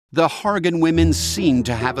The Hargan women seemed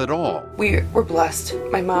to have it all. We were blessed.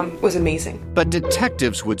 My mom was amazing. But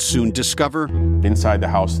detectives would soon discover inside the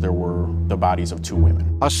house there were the bodies of 2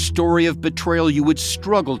 women. a story of betrayal you would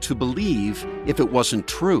struggle to believe if it wasn't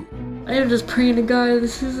true. I am just praying to God,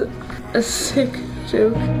 this is a sick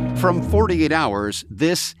joke. From 48 Hours,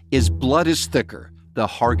 this is Blood is Thicker, The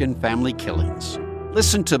Hargan Family Killings.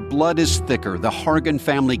 Listen to Blood is Thicker, The Hargan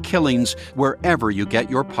Family Killings wherever you get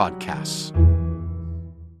your podcasts.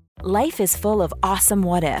 Life is full of awesome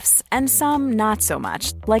what-ifs, and some not so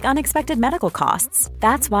much, like unexpected medical costs.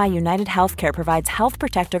 That's why United Healthcare provides Health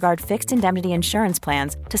Protector Guard fixed indemnity insurance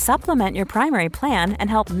plans to supplement your primary plan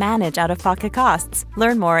and help manage out-of-pocket costs.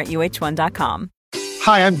 Learn more at uh1.com.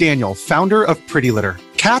 Hi, I'm Daniel, founder of Pretty Litter.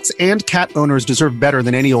 Cats and cat owners deserve better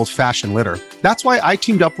than any old-fashioned litter. That's why I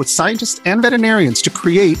teamed up with scientists and veterinarians to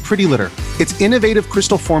create Pretty Litter. Its innovative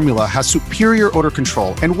crystal formula has superior odor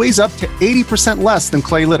control and weighs up to 80% less than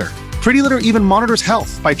clay litter. Pretty Litter even monitors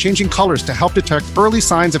health by changing colors to help detect early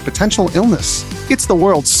signs of potential illness. It's the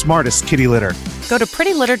world's smartest kitty litter. Go to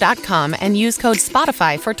prettylitter.com and use code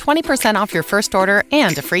SPOTIFY for 20% off your first order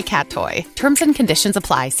and a free cat toy. Terms and conditions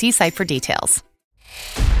apply. See site for details.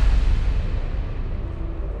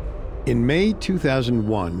 In May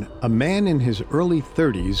 2001, a man in his early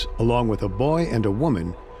 30s, along with a boy and a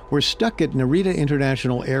woman, were stuck at Narita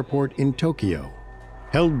International Airport in Tokyo.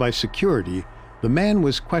 Held by security, the man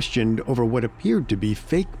was questioned over what appeared to be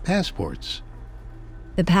fake passports.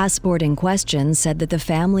 The passport in question said that the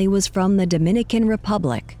family was from the Dominican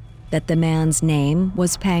Republic, that the man's name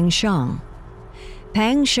was Pang Xiang.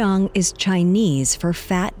 Pang Xiang is Chinese for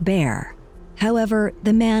fat bear. However,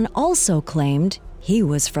 the man also claimed he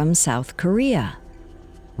was from South Korea.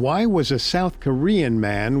 Why was a South Korean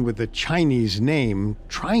man with a Chinese name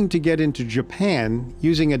trying to get into Japan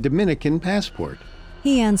using a Dominican passport?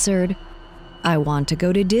 He answered, "I want to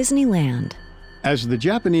go to Disneyland." As the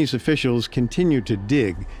Japanese officials continued to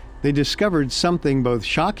dig, they discovered something both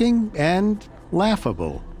shocking and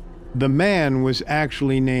laughable. The man was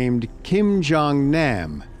actually named Kim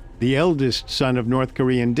Jong-nam, the eldest son of North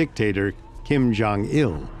Korean dictator Kim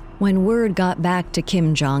Jong-il. When word got back to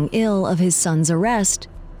Kim Jong-il of his son's arrest,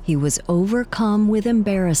 he was overcome with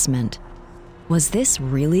embarrassment. Was this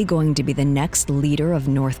really going to be the next leader of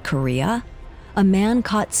North Korea? A man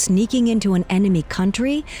caught sneaking into an enemy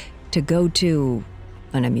country to go to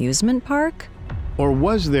an amusement park? Or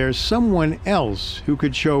was there someone else who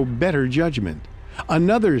could show better judgment?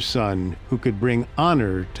 Another son who could bring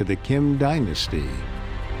honor to the Kim dynasty?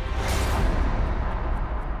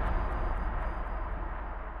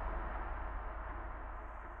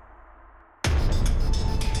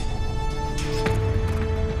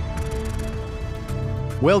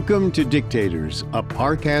 Welcome to Dictators, a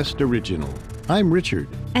Parcast original. I'm Richard.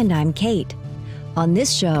 And I'm Kate. On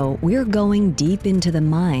this show, we're going deep into the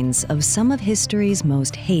minds of some of history's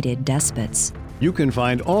most hated despots. You can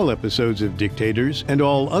find all episodes of Dictators and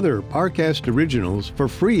all other Parcast originals for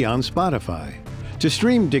free on Spotify. To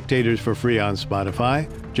stream Dictators for free on Spotify,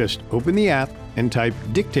 just open the app and type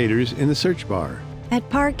Dictators in the search bar. At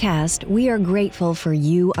Parcast, we are grateful for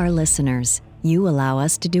you, our listeners. You allow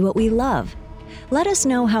us to do what we love. Let us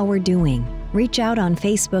know how we're doing. Reach out on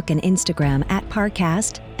Facebook and Instagram at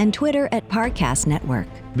Parcast and Twitter at Parcast Network.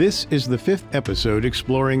 This is the 5th episode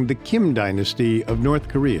exploring the Kim dynasty of North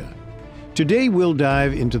Korea. Today we'll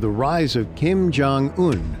dive into the rise of Kim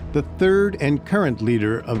Jong-un, the third and current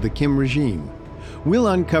leader of the Kim regime. We'll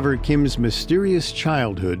uncover Kim's mysterious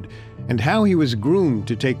childhood and how he was groomed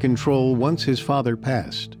to take control once his father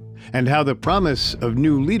passed, and how the promise of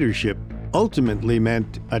new leadership ultimately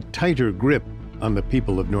meant a tighter grip on the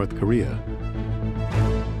people of North Korea.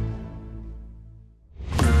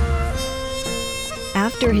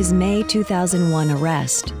 After his May 2001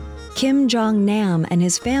 arrest, Kim Jong-nam and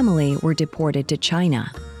his family were deported to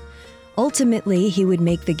China. Ultimately, he would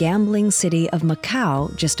make the gambling city of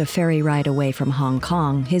Macau, just a ferry ride away from Hong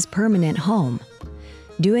Kong, his permanent home,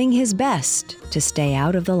 doing his best to stay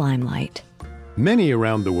out of the limelight. Many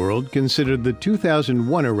around the world considered the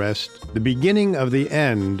 2001 arrest the beginning of the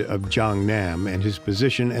end of Jong-nam and his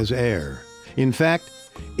position as heir. In fact,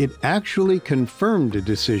 it actually confirmed a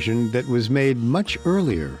decision that was made much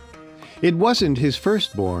earlier. It wasn't his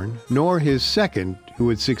firstborn, nor his second who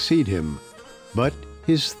would succeed him, but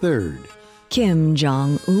his third. Kim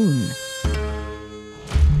Jong-un.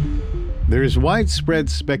 There is widespread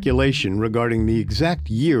speculation regarding the exact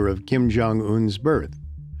year of Kim Jong-un's birth.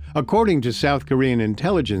 According to South Korean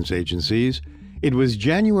intelligence agencies, it was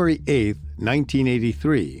January 8,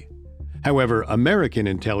 1983. However, American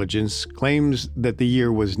intelligence claims that the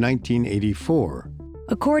year was 1984.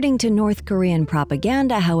 According to North Korean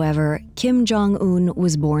propaganda, however, Kim Jong-un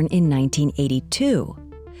was born in 1982.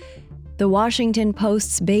 The Washington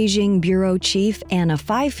Post's Beijing bureau chief Anna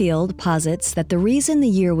Fifield posits that the reason the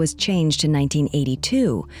year was changed to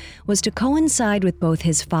 1982 was to coincide with both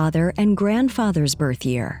his father and grandfather's birth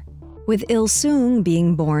year. With Il-sung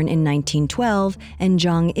being born in 1912 and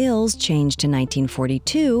Jong-il's changed to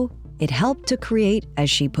 1942, it helped to create, as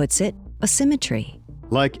she puts it, a symmetry.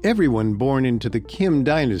 Like everyone born into the Kim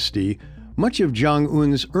dynasty, much of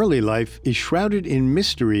Jong-un's early life is shrouded in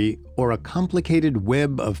mystery or a complicated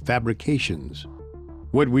web of fabrications.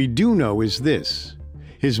 What we do know is this.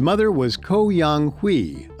 His mother was Ko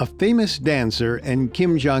Yang-hui, a famous dancer and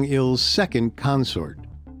Kim Jong-il's second consort.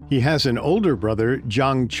 He has an older brother,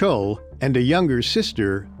 Jong-chul, and a younger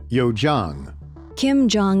sister, Yo-jong. Kim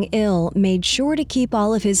Jong-il made sure to keep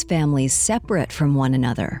all of his families separate from one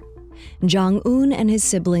another. Jong-un and his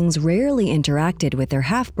siblings rarely interacted with their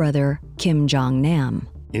half-brother, Kim Jong-nam.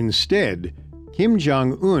 Instead, Kim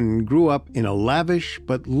Jong-un grew up in a lavish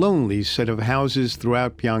but lonely set of houses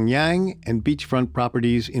throughout Pyongyang and beachfront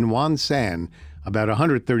properties in Wonsan, about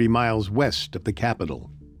 130 miles west of the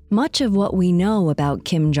capital. Much of what we know about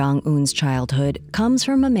Kim Jong-un's childhood comes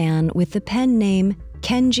from a man with the pen name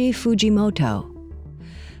Kenji Fujimoto.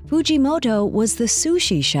 Fujimoto was the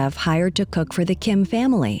sushi chef hired to cook for the Kim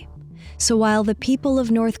family. So while the people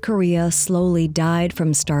of North Korea slowly died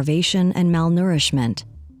from starvation and malnourishment,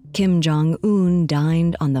 Kim Jong-un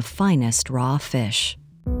dined on the finest raw fish.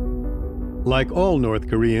 Like all North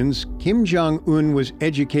Koreans, Kim Jong-un was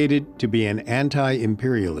educated to be an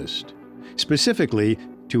anti-imperialist, specifically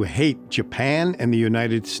to hate Japan and the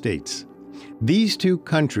United States. These two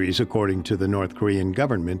countries, according to the North Korean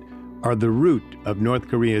government, are the root of North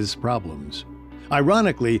Korea's problems.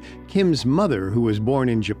 Ironically, Kim's mother, who was born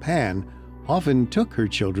in Japan, often took her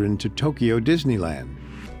children to Tokyo Disneyland.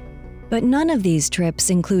 But none of these trips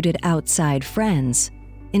included outside friends.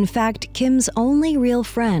 In fact, Kim's only real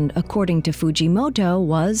friend, according to Fujimoto,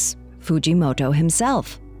 was Fujimoto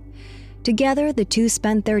himself. Together, the two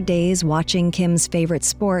spent their days watching Kim's favorite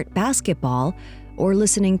sport, basketball, or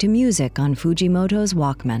listening to music on Fujimoto's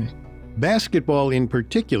Walkman. Basketball in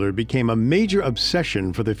particular became a major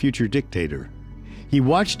obsession for the future dictator. He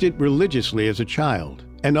watched it religiously as a child,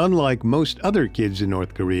 and unlike most other kids in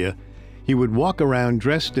North Korea, he would walk around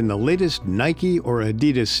dressed in the latest Nike or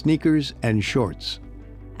Adidas sneakers and shorts.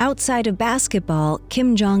 Outside of basketball,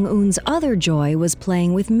 Kim Jong-un's other joy was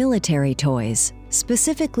playing with military toys,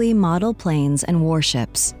 specifically model planes and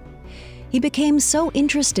warships. He became so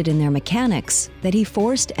interested in their mechanics that he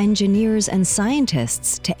forced engineers and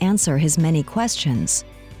scientists to answer his many questions.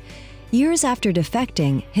 Years after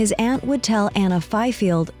defecting, his aunt would tell Anna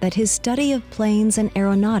Fifield that his study of planes and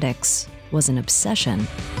aeronautics was an obsession.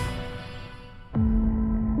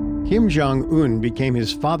 Kim Jong-un became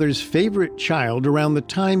his father's favorite child around the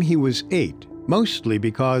time he was 8, mostly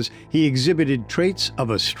because he exhibited traits of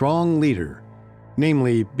a strong leader,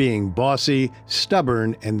 namely being bossy,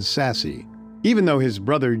 stubborn, and sassy. Even though his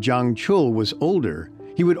brother Jong-chul was older,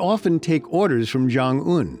 he would often take orders from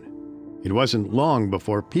Jong-un. It wasn't long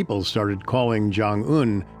before people started calling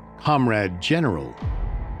Jong-un Comrade General.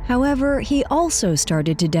 However, he also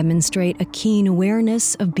started to demonstrate a keen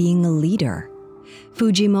awareness of being a leader.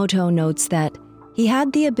 Fujimoto notes that he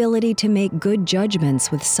had the ability to make good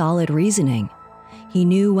judgments with solid reasoning. He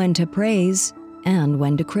knew when to praise and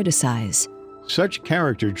when to criticize. Such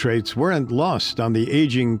character traits weren't lost on the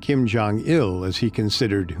aging Kim Jong-il as he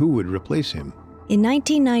considered who would replace him. In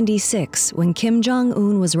 1996, when Kim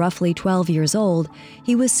Jong-un was roughly 12 years old,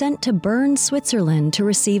 he was sent to Bern, Switzerland to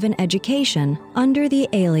receive an education under the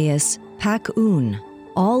alias Pak-un.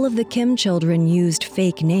 All of the Kim children used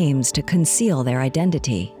fake names to conceal their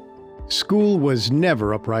identity. School was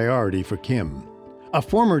never a priority for Kim. A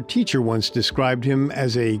former teacher once described him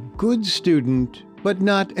as a good student, but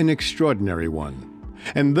not an extraordinary one.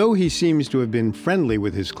 And though he seems to have been friendly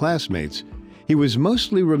with his classmates, he was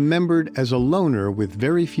mostly remembered as a loner with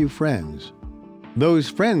very few friends. Those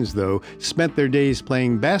friends, though, spent their days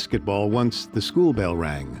playing basketball once the school bell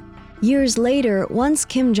rang. Years later, once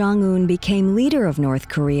Kim Jong-un became leader of North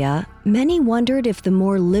Korea, many wondered if the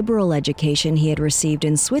more liberal education he had received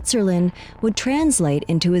in Switzerland would translate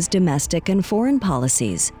into his domestic and foreign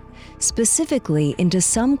policies, specifically into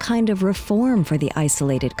some kind of reform for the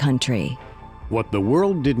isolated country. What the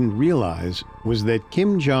world didn't realize was that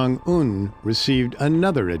Kim Jong-un received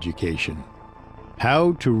another education: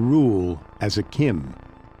 how to rule as a Kim.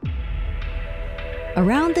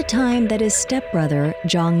 Around the time that his stepbrother,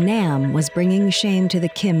 Jong-nam, was bringing shame to the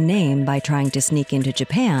Kim name by trying to sneak into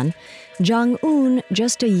Japan, Jong-un,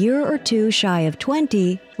 just a year or two shy of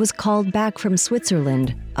 20, was called back from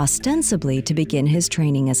Switzerland, ostensibly to begin his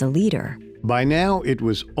training as a leader. By now, it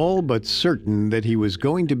was all but certain that he was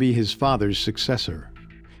going to be his father's successor.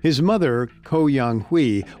 His mother, Ko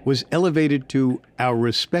Yang-hui, was elevated to our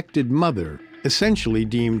respected mother, essentially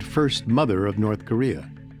deemed first mother of North Korea.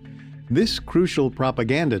 This crucial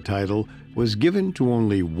propaganda title was given to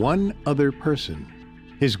only one other person,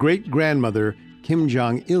 his great-grandmother, Kim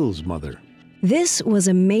Jong-il's mother. This was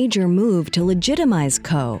a major move to legitimize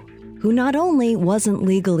Ko, who not only wasn't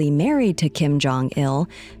legally married to Kim Jong-il,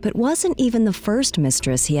 but wasn't even the first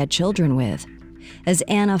mistress he had children with. As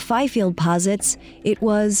Anna Fifield posits, it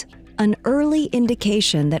was an early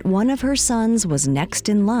indication that one of her sons was next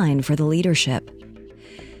in line for the leadership.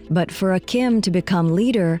 But for a Kim to become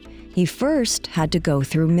leader, he first had to go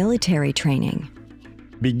through military training.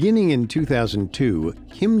 Beginning in 2002,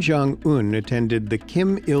 Kim Jong-un attended the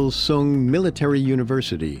Kim Il-sung Military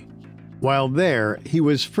University. While there, he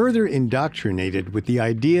was further indoctrinated with the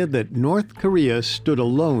idea that North Korea stood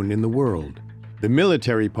alone in the world, the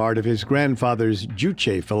military part of his grandfather's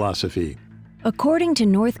Juche philosophy. According to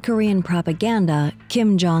North Korean propaganda,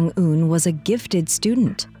 Kim Jong-un was a gifted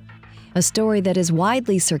student. A story that is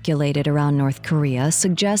widely circulated around North Korea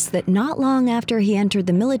suggests that not long after he entered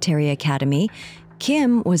the military academy,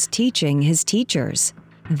 Kim was teaching his teachers.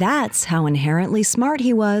 That's how inherently smart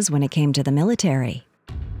he was when it came to the military.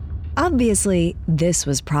 Obviously, this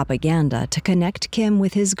was propaganda to connect Kim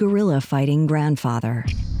with his guerrilla-fighting grandfather.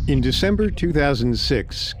 In December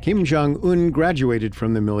 2006, Kim Jong-un graduated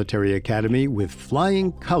from the military academy with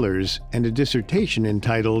flying colors and a dissertation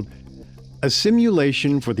entitled A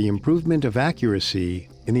Simulation for the Improvement of Accuracy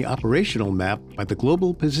in the Operational Map by the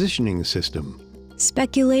Global Positioning System.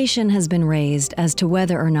 Speculation has been raised as to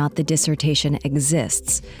whether or not the dissertation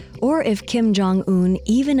exists, or if Kim Jong-un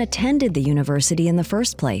even attended the university in the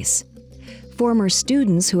first place. Former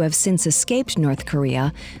students who have since escaped North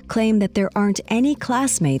Korea claim that there aren't any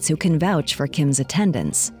classmates who can vouch for Kim's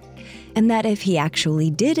attendance, and that if he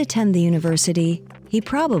actually did attend the university, he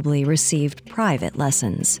probably received private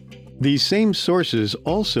lessons. These same sources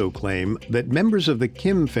also claim that members of the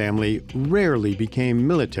Kim family rarely became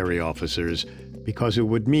military officers because it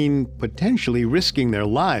would mean potentially risking their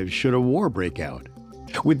lives should a war break out.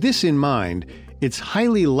 With this in mind, it's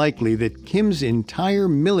highly likely that Kim's entire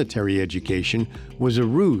military education was a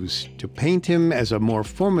ruse to paint him as a more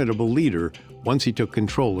formidable leader once he took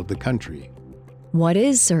control of the country. What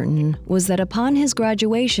is certain was that upon his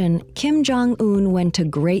graduation, Kim Jong-un went to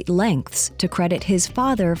great lengths to credit his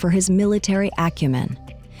father for his military acumen.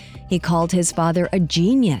 He called his father a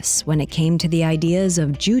genius when it came to the ideas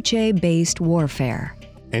of Juche-based warfare.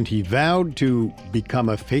 And he vowed to become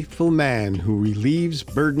a faithful man who relieves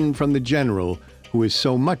burden from the general who is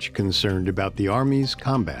so much concerned about the army's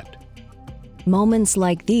combat. Moments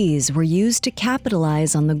like these were used to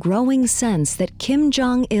capitalize on the growing sense that Kim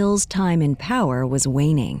Jong-il's time in power was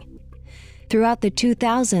waning. Throughout the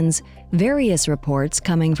 2000s, various reports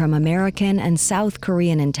coming from American and South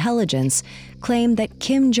Korean intelligence claimed that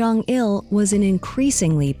Kim Jong-il was in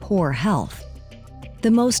increasingly poor health.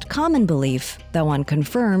 The most common belief, though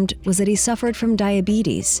unconfirmed, was that he suffered from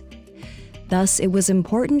diabetes. Thus, it was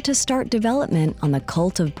important to start development on the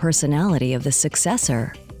cult of personality of the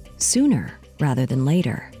successor sooner rather than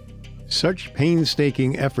later. Such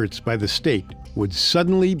painstaking efforts by the state would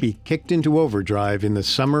suddenly be kicked into overdrive in the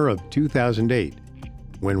summer of 2008,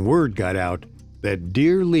 when word got out that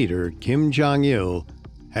dear leader Kim Jong-il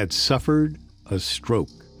had suffered a stroke.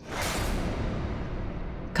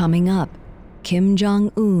 Coming up, Kim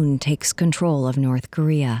Jong-un takes control of North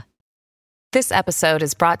Korea. This episode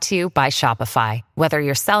is brought to you by Shopify. Whether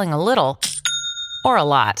you're selling a little or a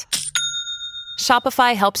lot,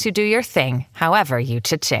 Shopify helps you do your thing, however you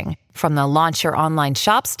cha-ching. From the launch your online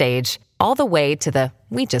shop stage, all the way to the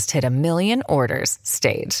we just hit 1 million orders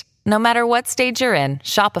stage. No matter what stage you're in,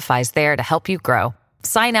 Shopify's there to help you grow.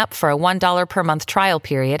 Sign up for a $1 per month trial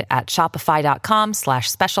period at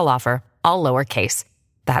shopify.com/special offer, all lowercase.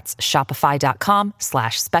 That's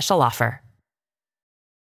shopify.com/special offer.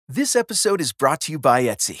 This episode is brought to you by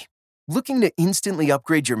Etsy. Looking to instantly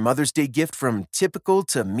upgrade your Mother's Day gift from typical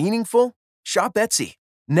to meaningful? Shop Etsy.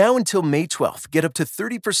 Now until May 12th, get up to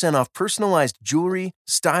 30% off personalized jewelry,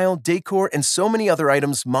 style, decor, and so many other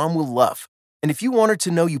items Mom will love. And if you want her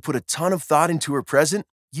to know you put a ton of thought into her present,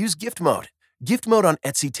 use Gift Mode. Gift Mode on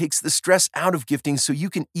Etsy takes the stress out of gifting so you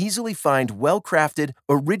can easily find well-crafted,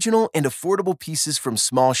 original, and affordable pieces from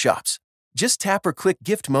small shops. Just tap or click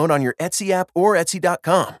Gift Mode on your Etsy app or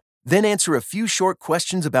Etsy.com. Then answer a few short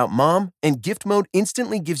questions about mom, and Gift Mode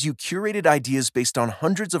instantly gives you curated ideas based on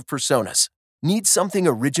hundreds of personas. Need something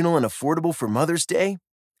original and affordable for Mother's Day?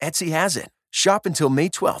 Etsy has it. Shop until May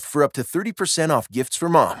 12th for up to 30% off gifts for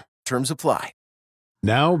mom. Terms apply.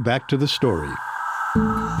 Now back to the story.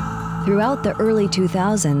 Throughout the early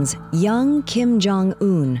 2000s, young Kim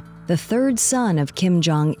Jong-un, the third son of Kim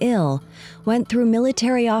Jong-il, went through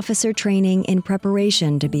military officer training in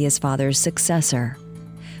preparation to be his father's successor.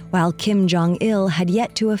 While Kim Jong-il had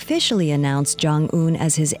yet to officially announce Jong-un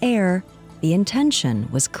as his heir, the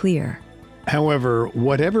intention was clear. However,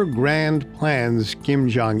 whatever grand plans Kim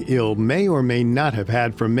Jong-il may or may not have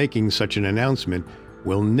had for making such an announcement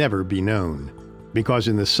will never be known, because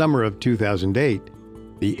in the summer of 2008,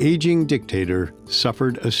 the aging dictator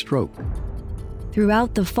suffered a stroke.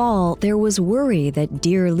 Throughout the fall, there was worry that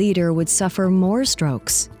dear leader would suffer more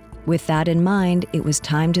strokes. With that in mind, it was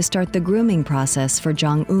time to start the grooming process for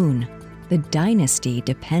Jong-un. The dynasty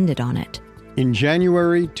depended on it. In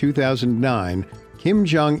January 2009, Kim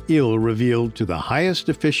Jong-il revealed to the highest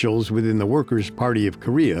officials within the Workers' Party of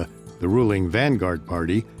Korea, the ruling Vanguard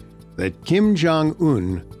Party, that Kim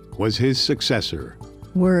Jong-un was his successor.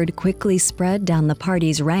 Word quickly spread down the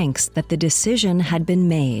party's ranks that the decision had been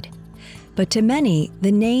made. But to many,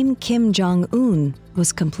 the name Kim Jong-un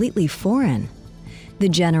was completely foreign. The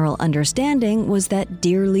general understanding was that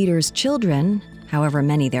dear leader's children, however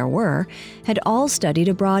many there were, had all studied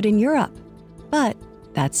abroad in Europe. But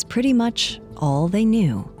that's pretty much all they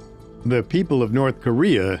knew. The people of North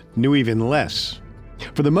Korea knew even less.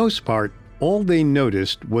 For the most part, all they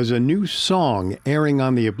noticed was a new song airing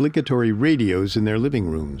on the obligatory radios in their living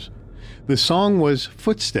rooms. The song was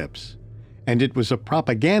Footsteps, and it was a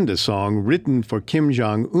propaganda song written for Kim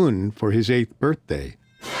Jong-un for his 8th birthday.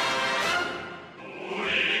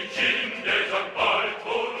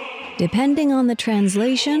 Depending on the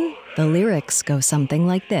translation, the lyrics go something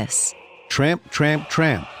like this. Tramp, tramp,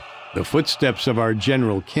 tramp, the footsteps of our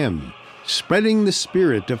General Kim, spreading the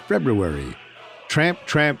spirit of February. Tramp,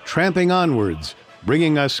 tramp, tramping onwards,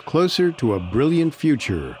 bringing us closer to a brilliant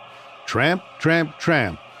future. Tramp, tramp,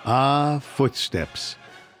 tramp, footsteps.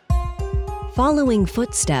 Following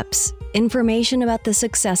Footsteps, information about the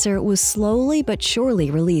successor was slowly but surely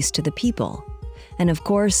released to the people. And of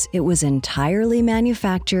course, it was entirely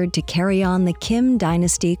manufactured to carry on the Kim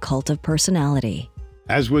dynasty cult of personality.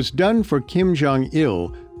 As was done for Kim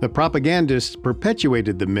Jong-il, the propagandists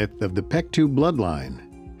perpetuated the myth of the Paektu bloodline.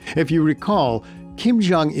 If you recall, Kim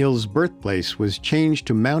Jong-il's birthplace was changed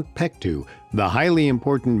to Mount Paektu, the highly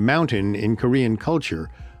important mountain in Korean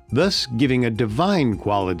culture, thus giving a divine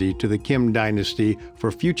quality to the Kim dynasty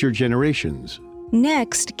for future generations.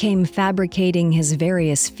 Next came fabricating his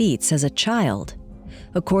various feats as a child.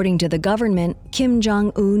 According to the government, Kim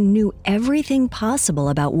Jong-un knew everything possible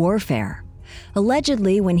about warfare.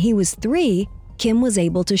 Allegedly, when he was 3, Kim was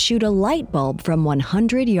able to shoot a light bulb from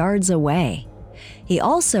 100 yards away. He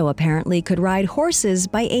also apparently could ride horses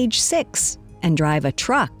by age 6 and drive a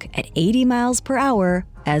truck at 80 miles per hour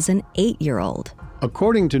as an 8-year-old.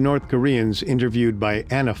 According to North Koreans interviewed by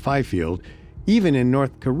Anna Fifield, even in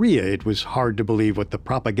North Korea it was hard to believe what the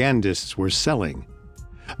propagandists were selling.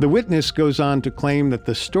 The witness goes on to claim that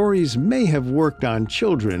the stories may have worked on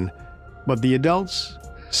children, but the adults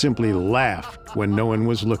simply laughed when no one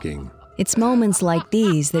was looking. It's moments like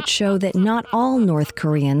these that show that not all North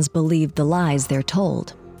Koreans believe the lies they're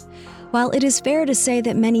told. While it is fair to say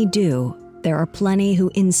that many do, there are plenty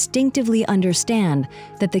who instinctively understand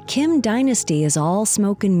that the Kim dynasty is all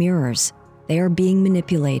smoke and mirrors. They are being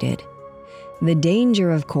manipulated. The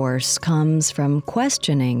danger, of course, comes from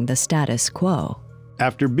questioning the status quo.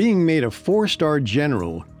 After being made a 4-star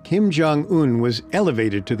general, Kim Jong-un was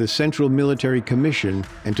elevated to the Central Military Commission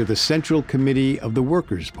and to the Central Committee of the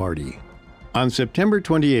Workers' Party. On September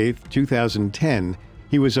 28, 2010,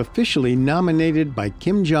 he was officially nominated by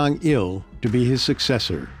Kim Jong-il to be his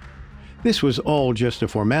successor. This was all just a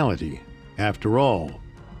formality. After all,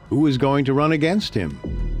 who was going to run against him?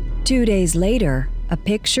 2 days later, a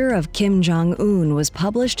picture of Kim Jong-un was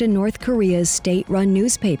published in North Korea's state-run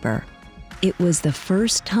newspaper. It was the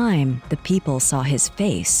first time the people saw his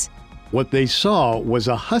face. What they saw was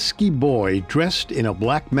a husky boy dressed in a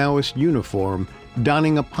black Maoist uniform,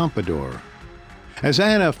 donning a pompadour. As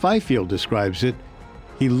Anna Fifield describes it,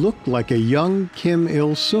 he looked like a young Kim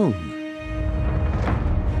Il-sung.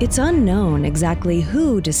 It's unknown exactly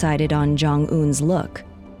who decided on Jong-un's look.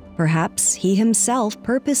 Perhaps he himself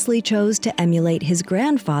purposely chose to emulate his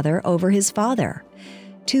grandfather over his father,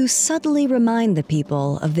 to subtly remind the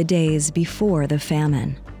people of the days before the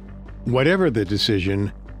famine. Whatever the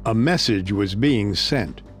decision, a message was being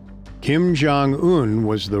sent. Kim Jong-un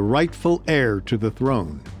was the rightful heir to the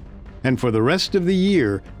throne. And for the rest of the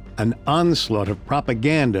year, an onslaught of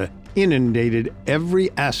propaganda inundated every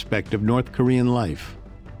aspect of North Korean life.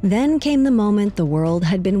 Then came the moment the world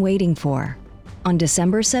had been waiting for. On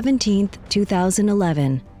December 17,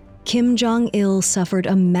 2011, Kim Jong-il suffered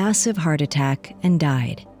a massive heart attack and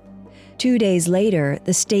died. 2 days later,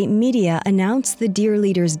 the state media announced the dear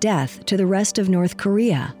leader's death to the rest of North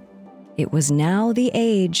Korea. It was now the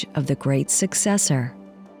age of the great successor.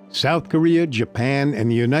 South Korea, Japan,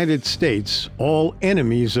 and the United States, all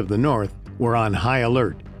enemies of the North, were on high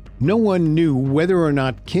alert. No one knew whether or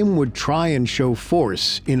not Kim would try and show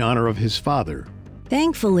force in honor of his father.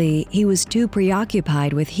 Thankfully, he was too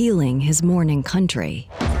preoccupied with healing his mourning country.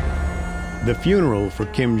 The funeral for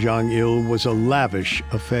Kim Jong-il was a lavish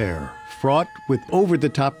affair, fraught with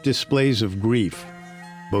over-the-top displays of grief,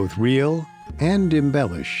 both real and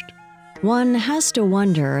embellished. One has to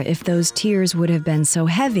wonder if those tears would have been so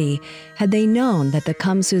heavy had they known that the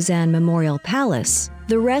Kumsusan Memorial Palace,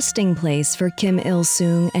 the resting place for Kim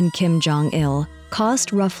Il-sung and Kim Jong-il,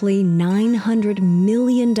 cost roughly $900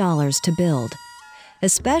 million to build,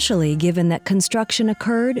 especially given that construction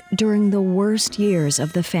occurred during the worst years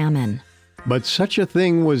of the famine. But such a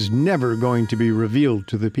thing was never going to be revealed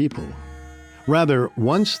to the people. Rather,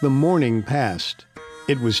 once the mourning passed,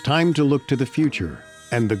 it was time to look to the future,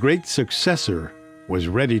 and the great successor was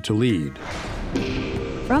ready to lead.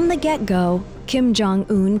 From the get-go, Kim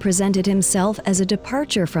Jong-un presented himself as a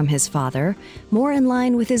departure from his father, more in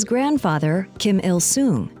line with his grandfather, Kim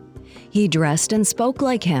Il-sung. He dressed and spoke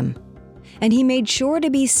like him, and he made sure to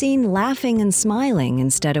be seen laughing and smiling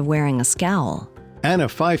instead of wearing a scowl. Anna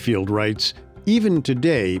Fifield writes, "Even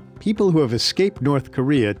today, people who have escaped North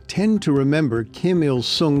Korea tend to remember Kim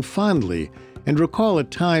Il-sung fondly and recall a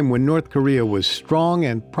time when North Korea was strong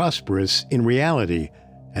and prosperous in reality,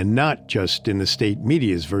 and not just in the state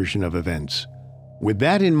media's version of events." With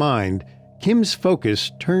that in mind, Kim's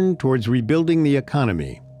focus turned towards rebuilding the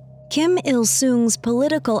economy. Kim Il-sung's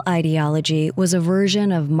political ideology was a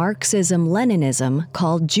version of Marxism-Leninism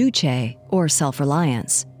called Juche, or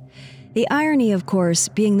self-reliance. The irony, of course,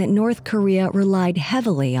 being that North Korea relied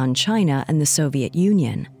heavily on China and the Soviet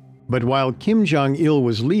Union. But while Kim Jong-il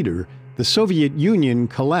was leader, the Soviet Union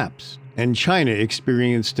collapsed, and China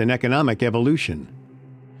experienced an economic evolution.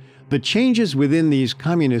 The changes within these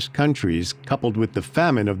communist countries, coupled with the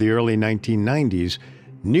famine of the early 1990s,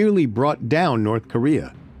 nearly brought down North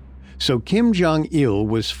Korea. So Kim Jong-il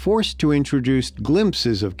was forced to introduce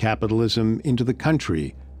glimpses of capitalism into the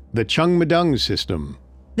country, the Cheongmadang system.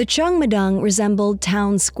 The Cheongmadang resembled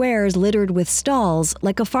town squares littered with stalls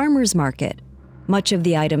like a farmer's market. Much of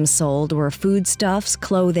the items sold were foodstuffs,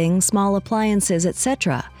 clothing, small appliances,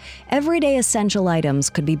 etc. Everyday essential items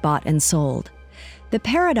could be bought and sold. The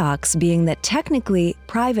paradox being that technically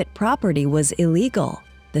private property was illegal.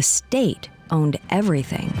 The state owned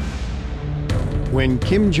everything. When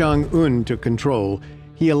Kim Jong-un took control,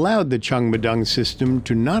 he allowed the Cheongmadang system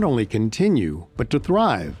to not only continue, but to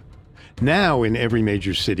thrive. Now, in every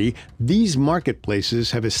major city, these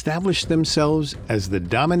marketplaces have established themselves as the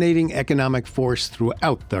dominating economic force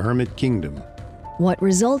throughout the Hermit Kingdom. What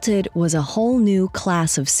resulted was a whole new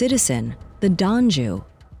class of citizen, the Donju.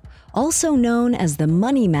 Also known as the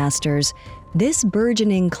money masters, this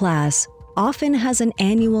burgeoning class often has an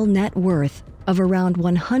annual net worth of around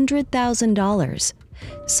 $100,000.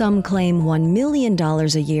 Some claim $1 million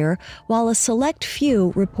a year, while a select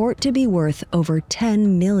few report to be worth over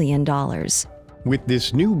 $10 million. With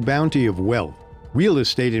this new bounty of wealth, real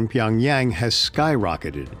estate in Pyongyang has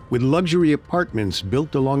skyrocketed, with luxury apartments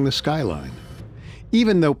built along the skyline.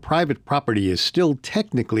 Even though private property is still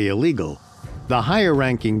technically illegal, the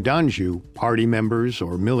higher-ranking Donju, party members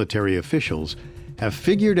or military officials, have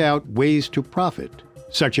figured out ways to profit,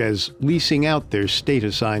 such as leasing out their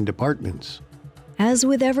state-assigned apartments. As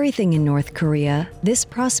with everything in North Korea, this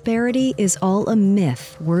prosperity is all a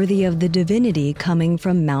myth worthy of the divinity coming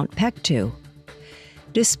from Mount Paektu.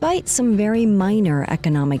 Despite some very minor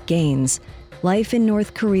economic gains, life in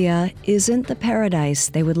North Korea isn't the paradise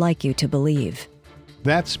they would like you to believe.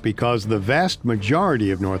 That's because the vast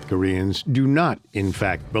majority of North Koreans do not, in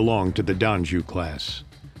fact, belong to the Donju class.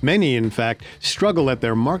 Many, in fact, struggle at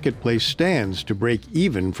their marketplace stands to break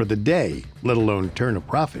even for the day, let alone turn a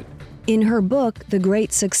profit. In her book, The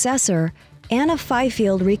Great Successor, Anna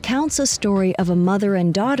Fifield recounts a story of a mother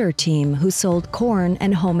and daughter team who sold corn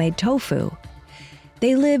and homemade tofu.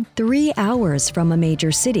 They lived 3 hours from a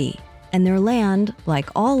major city, and their land, like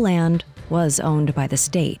all land, was owned by the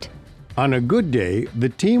state. On a good day, the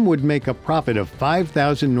team would make a profit of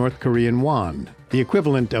 5,000 North Korean won, the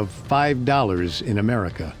equivalent of $5 in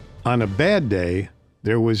America. On a bad day,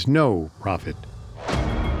 there was no profit.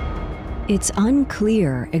 It's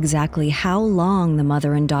unclear exactly how long the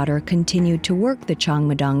mother and daughter continued to work the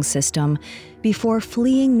Changmadang system before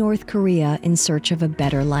fleeing North Korea in search of a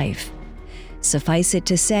better life. Suffice it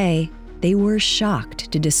to say, they were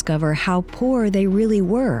shocked to discover how poor they really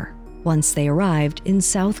were once they arrived in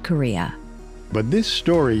South Korea. But this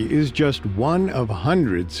story is just one of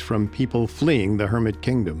hundreds from people fleeing the Hermit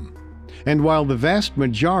Kingdom. And while the vast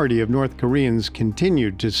majority of North Koreans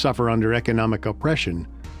continued to suffer under economic oppression,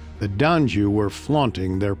 the Danju were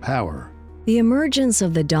flaunting their power. The emergence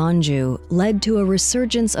of the Danju led to a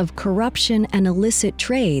resurgence of corruption and illicit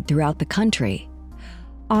trade throughout the country.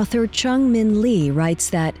 Author Chung-Min Lee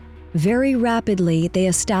writes that, very rapidly they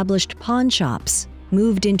established pawn shops,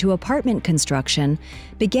 moved into apartment construction,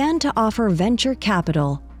 began to offer venture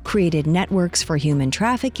capital, created networks for human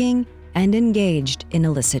trafficking, and engaged in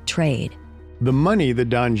illicit trade. The money the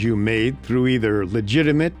Danju made through either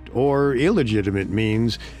legitimate or illegitimate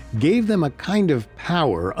means gave them a kind of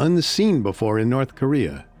power unseen before in North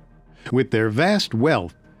Korea. With their vast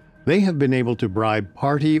wealth, they have been able to bribe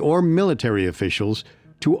party or military officials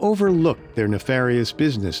to overlook their nefarious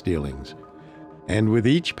business dealings. And with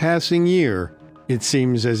each passing year, it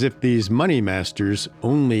seems as if these money masters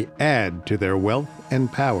only add to their wealth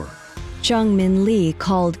and power. Chung-Min Lee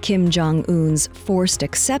called Kim Jong-un's forced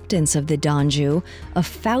acceptance of the Danju a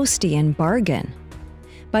Faustian bargain.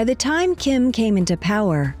 By the time Kim came into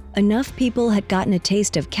power, enough people had gotten a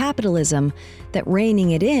taste of capitalism that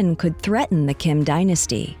reining it in could threaten the Kim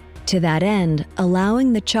dynasty. To that end,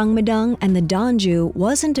 allowing the Changmadang and the Danju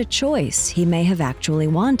wasn't a choice he may have actually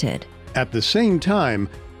wanted. At the same time,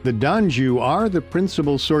 the Danju are the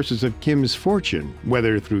principal sources of Kim's fortune,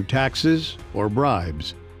 whether through taxes or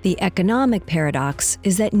bribes. The economic paradox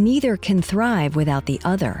is that neither can thrive without the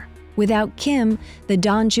other. Without Kim, the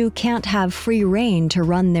Danju can't have free rein to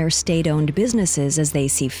run their state-owned businesses as they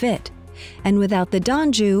see fit. And without the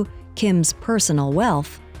Danju, Kim's personal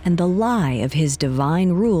wealth and the lie of his divine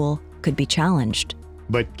rule could be challenged.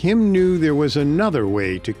 But Kim knew there was another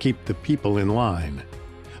way to keep the people in line.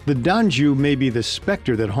 The Danju may be the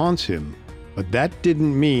specter that haunts him, but that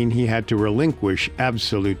didn't mean he had to relinquish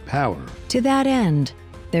absolute power. To that end,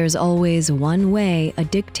 there's always one way a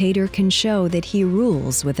dictator can show that he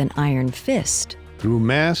rules with an iron fist. Through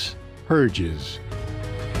mass purges.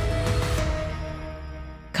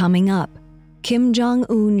 Coming up, Kim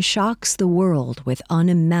Jong-un shocks the world with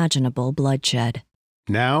unimaginable bloodshed.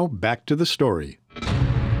 Now, back to the story.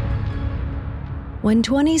 When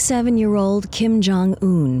 27-year-old Kim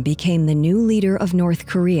Jong-un became the new leader of North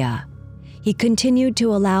Korea, he continued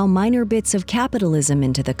to allow minor bits of capitalism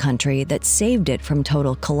into the country that saved it from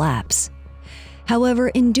total collapse. However,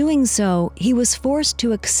 in doing so, he was forced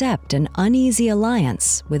to accept an uneasy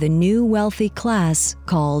alliance with a new wealthy class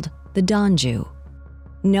called the Danju.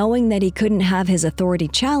 Knowing that he couldn't have his authority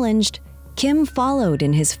challenged, Kim followed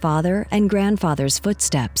in his father and grandfather's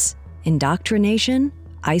footsteps: indoctrination,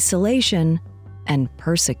 isolation, and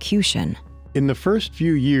persecution. In the first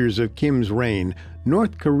few years of Kim's reign,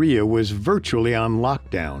 North Korea was virtually on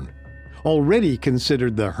lockdown. Already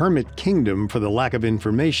considered the Hermit Kingdom for the lack of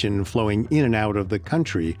information flowing in and out of the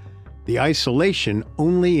country, the isolation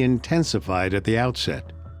only intensified at the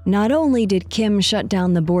outset. Not only did Kim shut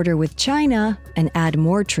down the border with China and add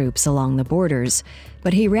more troops along the borders,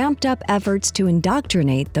 but he ramped up efforts to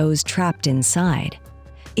indoctrinate those trapped inside.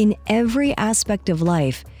 In every aspect of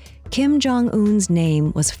life, Kim Jong-un's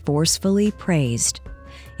name was forcefully praised.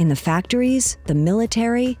 In the factories, the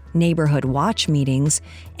military, neighborhood watch meetings,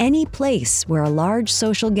 any place where a large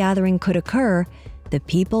social gathering could occur, the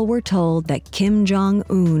people were told that Kim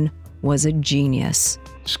Jong-un was a genius.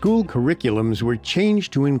 School curriculums were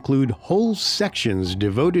changed to include whole sections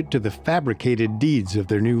devoted to the fabricated deeds of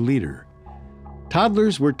their new leader.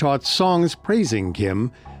 Toddlers were taught songs praising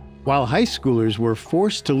Kim, while high schoolers were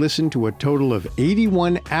forced to listen to a total of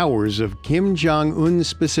 81 hours of Kim Jong-un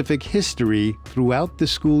specific history throughout the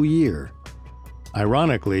school year.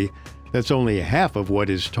 Ironically, that's only half of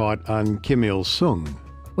what is taught on Kim Il-sung.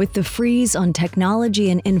 With the freeze on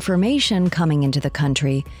technology and information coming into the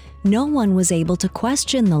country, no one was able to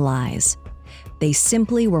question the lies. They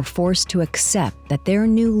simply were forced to accept that their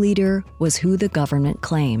new leader was who the government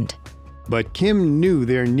claimed. But Kim knew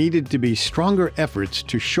there needed to be stronger efforts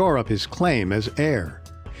to shore up his claim as heir.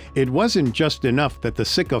 It wasn't just enough that the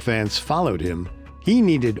sycophants followed him. He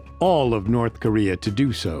needed all of North Korea to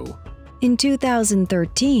do so. In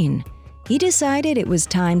 2013, he decided it was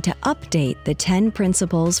time to update the 10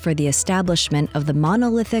 principles for the establishment of the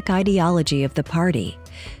monolithic ideology of the party,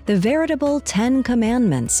 the veritable 10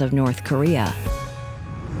 Commandments of North Korea.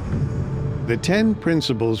 The 10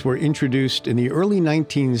 principles were introduced in the early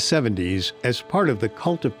 1970s as part of the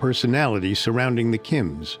cult of personality surrounding the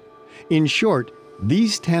Kims. In short,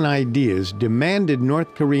 these 10 ideas demanded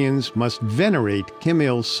North Koreans must venerate Kim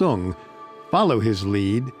Il-sung, follow his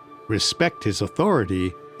lead, respect his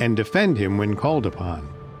authority, and defend him when called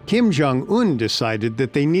upon. Kim Jong-un decided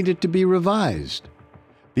that they needed to be revised.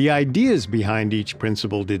 The ideas behind each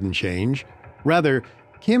principle didn't change. Rather,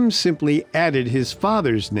 Kim simply added his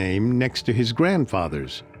father's name next to his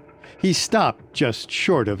grandfather's. He stopped just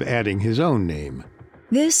short of adding his own name.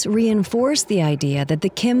 This reinforced the idea that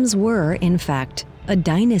the Kims were, in fact, a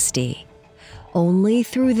dynasty. Only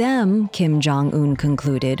through them, Kim Jong-un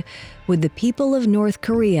concluded, would the people of North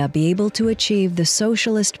Korea be able to achieve the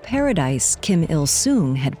socialist paradise Kim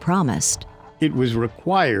Il-sung had promised. It was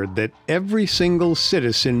required that every single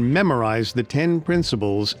citizen memorize the 10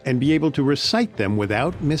 principles and be able to recite them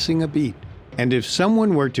without missing a beat. And if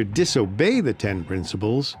someone were to disobey the 10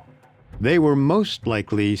 principles, they were most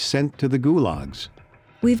likely sent to the gulags.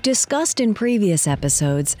 We've discussed in previous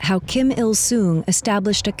episodes how Kim Il-sung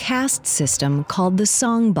established a caste system called the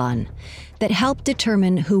Songbun that helped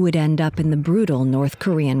determine who would end up in the brutal North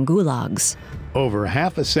Korean gulags. Over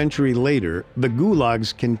half a century later, the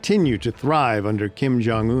gulags continue to thrive under Kim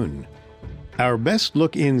Jong-un. Our best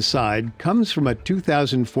look inside comes from a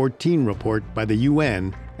 2014 report by the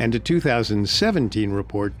UN and a 2017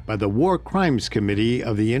 report by the War Crimes Committee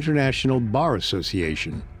of the International Bar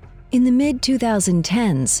Association. In the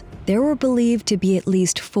mid-2010s, there were believed to be at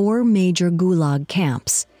least 4 major gulag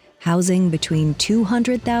camps, housing between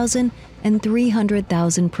 200,000 and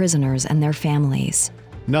 300,000 prisoners and their families.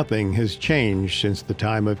 Nothing has changed since the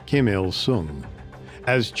time of Kim Il-sung.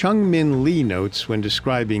 As Chung Min Lee notes when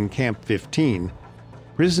describing Camp 15,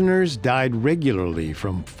 prisoners died regularly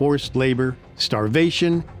from forced labor,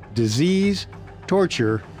 starvation, disease,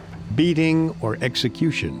 torture, beating, or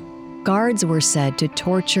execution. Guards were said to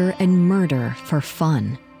torture and murder for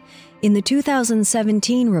fun. In the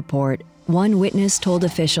 2017 report, one witness told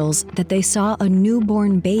officials that they saw a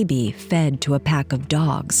newborn baby fed to a pack of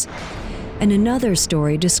dogs. And another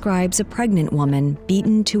story describes a pregnant woman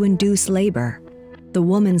beaten to induce labor. The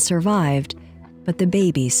woman survived, but the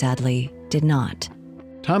baby, sadly, did not.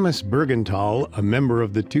 Thomas Bergenthal, a member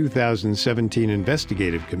of the 2017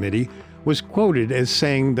 investigative committee, was quoted as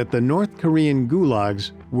saying that the North Korean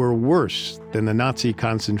gulags were worse than the Nazi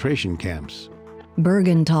concentration camps.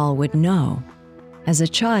 Bergenthal would know. As a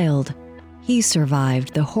child, he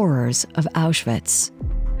survived the horrors of Auschwitz.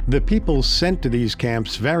 The people sent to these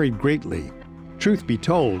camps varied greatly. Truth be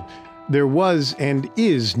told, there was and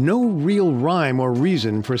is no real rhyme or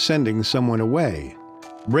reason for sending someone away.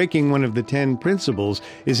 Breaking one of the 10 principles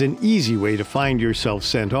is an easy way to find yourself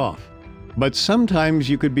sent off. But sometimes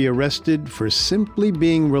you could be arrested for simply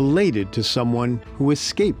being related to someone who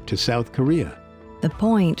escaped to South Korea. The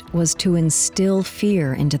point was to instill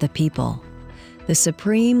fear into the people. The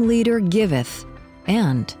supreme leader giveth,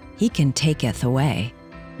 and he can taketh away.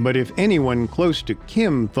 But if anyone close to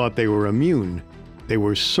Kim thought they were immune, they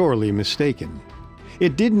were sorely mistaken.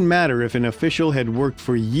 It didn't matter if an official had worked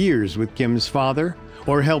for years with Kim's father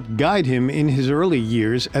or helped guide him in his early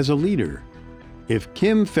years as a leader. If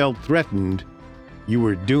Kim felt threatened, you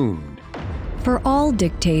were doomed. For all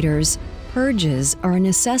dictators, purges are a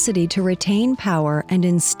necessity to retain power and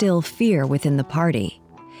instill fear within the party.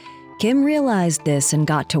 Kim realized this and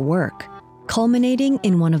got to work, culminating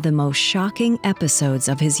in one of the most shocking episodes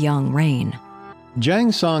of his young reign.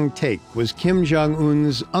 Jang Song-taek was Kim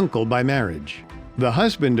Jong-un's uncle by marriage. The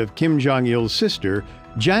husband of Kim Jong-il's sister,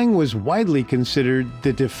 Jang was widely considered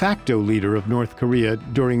the de facto leader of North Korea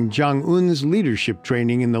during Jong-un's leadership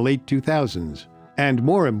training in the late 2000s. And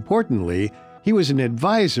more importantly, he was an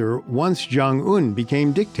advisor once Jong-un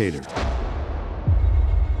became dictator.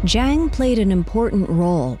 Jang played an important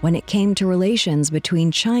role when it came to relations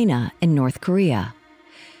between China and North Korea.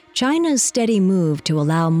 China's steady move to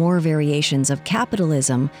allow more variations of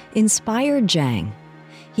capitalism inspired Jang.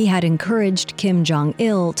 He had encouraged Kim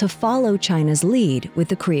Jong-il to follow China's lead with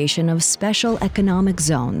the creation of special economic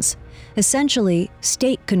zones, essentially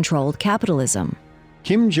state-controlled capitalism.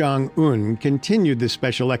 Kim Jong-un continued the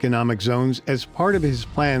special economic zones as part of his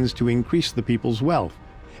plans to increase the people's wealth,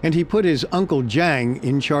 and he put his uncle Jang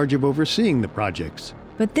in charge of overseeing the projects.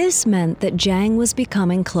 But this meant that Jang was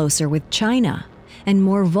becoming closer with China and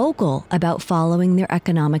more vocal about following their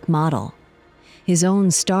economic model. His own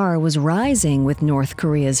star was rising with North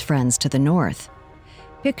Korea's friends to the north.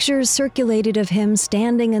 Pictures circulated of him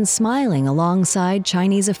standing and smiling alongside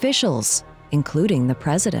Chinese officials, including the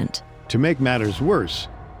president. To make matters worse,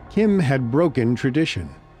 Kim had broken tradition.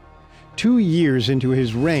 2 years into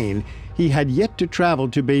his reign, he had yet to travel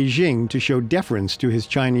to Beijing to show deference to his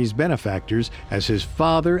Chinese benefactors as his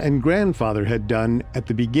father and grandfather had done at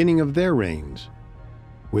the beginning of their reigns.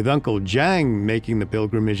 With Uncle Jang making the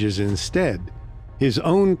pilgrimages instead, his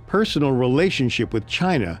own personal relationship with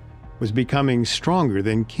China was becoming stronger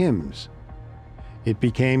than Kim's. It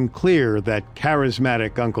became clear that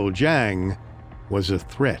charismatic Uncle Jang was a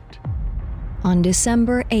threat. On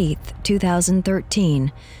December 8,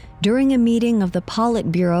 2013, during a meeting of the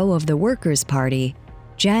Politburo of the Workers' Party,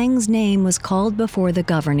 Jang's name was called before the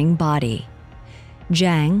governing body.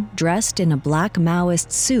 Jang, dressed in a black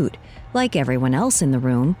Maoist suit, like everyone else in the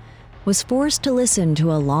room, was forced to listen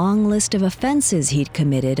to a long list of offenses he'd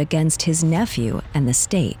committed against his nephew and the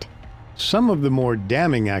state. Some of the more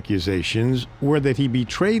damning accusations were that he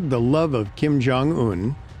betrayed the love of Kim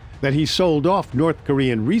Jong-un, that he sold off North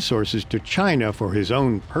Korean resources to China for his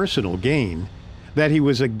own personal gain, that he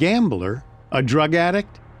was a gambler, a drug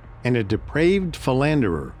addict, and a depraved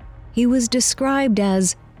philanderer. He was described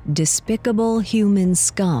as despicable human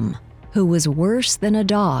scum, who was worse than a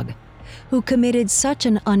dog, who committed such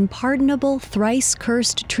an unpardonable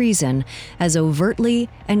thrice-cursed treason as overtly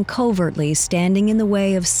and covertly standing in the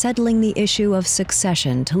way of settling the issue of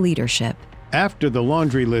succession to leadership. After the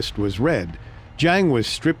laundry list was read, Jang was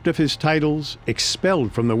stripped of his titles,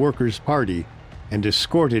 expelled from the Workers' Party, and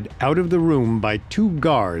escorted out of the room by 2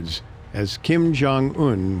 guards as Kim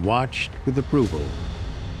Jong-un watched with approval.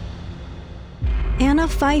 Anna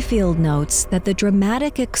Fifield notes that the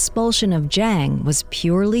dramatic expulsion of Jang was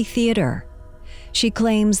purely theater. She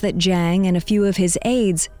claims that Jang and a few of his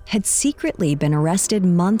aides had secretly been arrested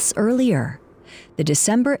months earlier. The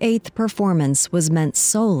December 8th performance was meant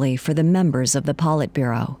solely for the members of the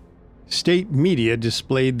Politburo. State media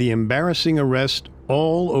displayed the embarrassing arrest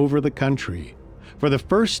all over the country. For the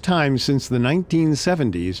first time since the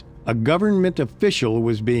 1970s, a government official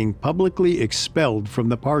was being publicly expelled from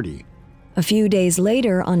the party. A few days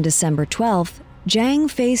later, on December 12th, Jang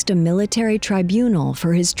faced a military tribunal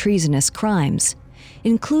for his treasonous crimes,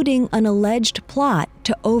 including an alleged plot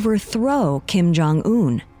to overthrow Kim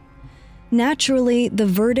Jong-un. Naturally, the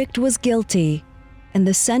verdict was guilty, and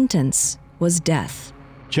the sentence was death.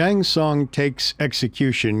 Jang Song-taek's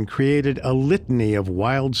execution created a litany of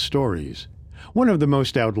wild stories. One of the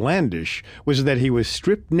most outlandish was that he was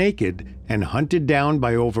stripped naked and hunted down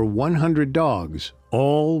by over 100 dogs,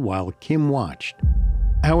 all while Kim watched.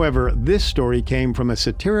 However, this story came from a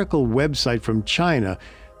satirical website from China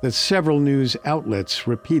that several news outlets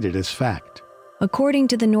repeated as fact. According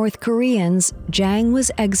to the North Koreans, Jang was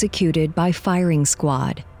executed by firing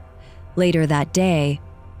squad. Later that day,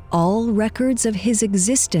 all records of his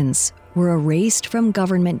existence were erased from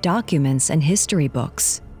government documents and history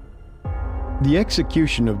books. The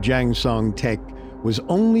execution of Jang Song-taek was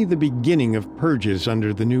only the beginning of purges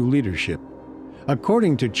under the new leadership.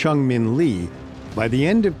 According to Chung Min Lee, by the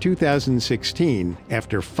end of 2016,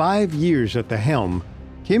 after 5 years at the helm,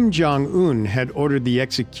 Kim Jong-un had ordered the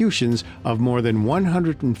executions of more than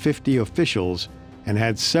 150 officials and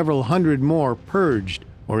had several hundred more purged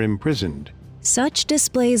or imprisoned. Such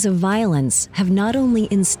displays of violence have not only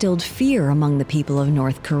instilled fear among the people of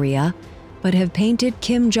North Korea, but have painted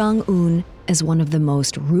Kim Jong-un as one of the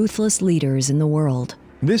most ruthless leaders in the world.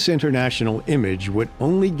 This international image would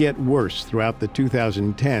only get worse throughout the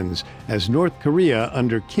 2010s as North Korea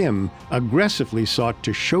under Kim aggressively sought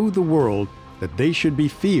to show the world that they should be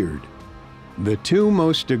feared. The 2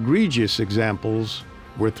 most egregious examples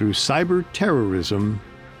were through cyber terrorism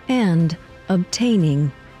and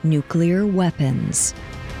obtaining nuclear weapons.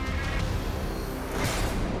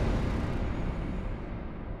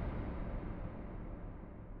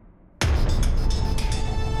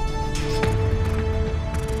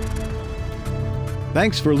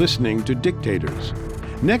 Thanks for listening to Dictators.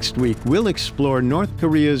 Next week, we'll explore North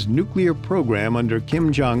Korea's nuclear program under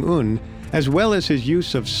Kim Jong-un, as well as his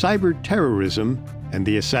use of cyber terrorism and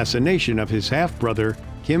the assassination of his half-brother,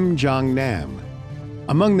 Kim Jong-nam.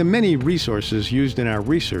 Among the many resources used in our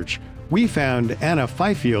research, we found Anna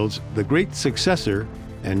Fifield's The Great Successor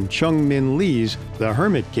and Chung Min Lee's The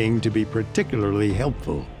Hermit King to be particularly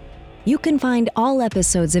helpful. You can find all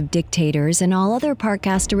episodes of Dictators and all other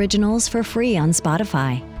Parcast originals for free on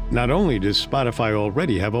Spotify. Not only does Spotify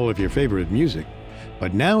already have all of your favorite music,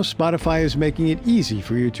 but now Spotify is making it easy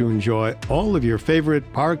for you to enjoy all of your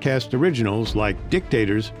favorite Parcast originals like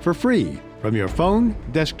Dictators for free from your phone,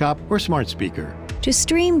 desktop, or smart speaker. To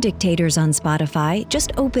stream Dictators on Spotify,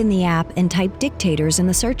 just open the app and type Dictators in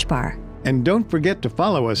the search bar. And don't forget to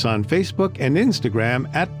follow us on Facebook and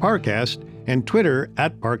Instagram @Parcast and Twitter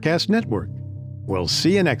 @Parcast Network. We'll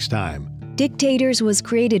see you next time. Dictators was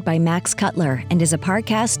created by Max Cutler and is a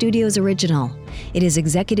Parcast Studios original. It is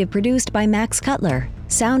executive produced by Max Cutler,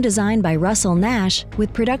 sound designed by Russell Nash,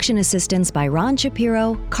 with production assistance by Ron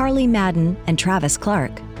Shapiro, Carly Madden, and Travis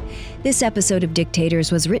Clark. This episode of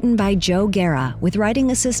Dictators was written by Joe Guerra, with writing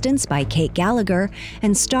assistance by Kate Gallagher,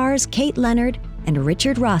 and stars Kate Leonard and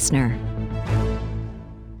Richard Rossner.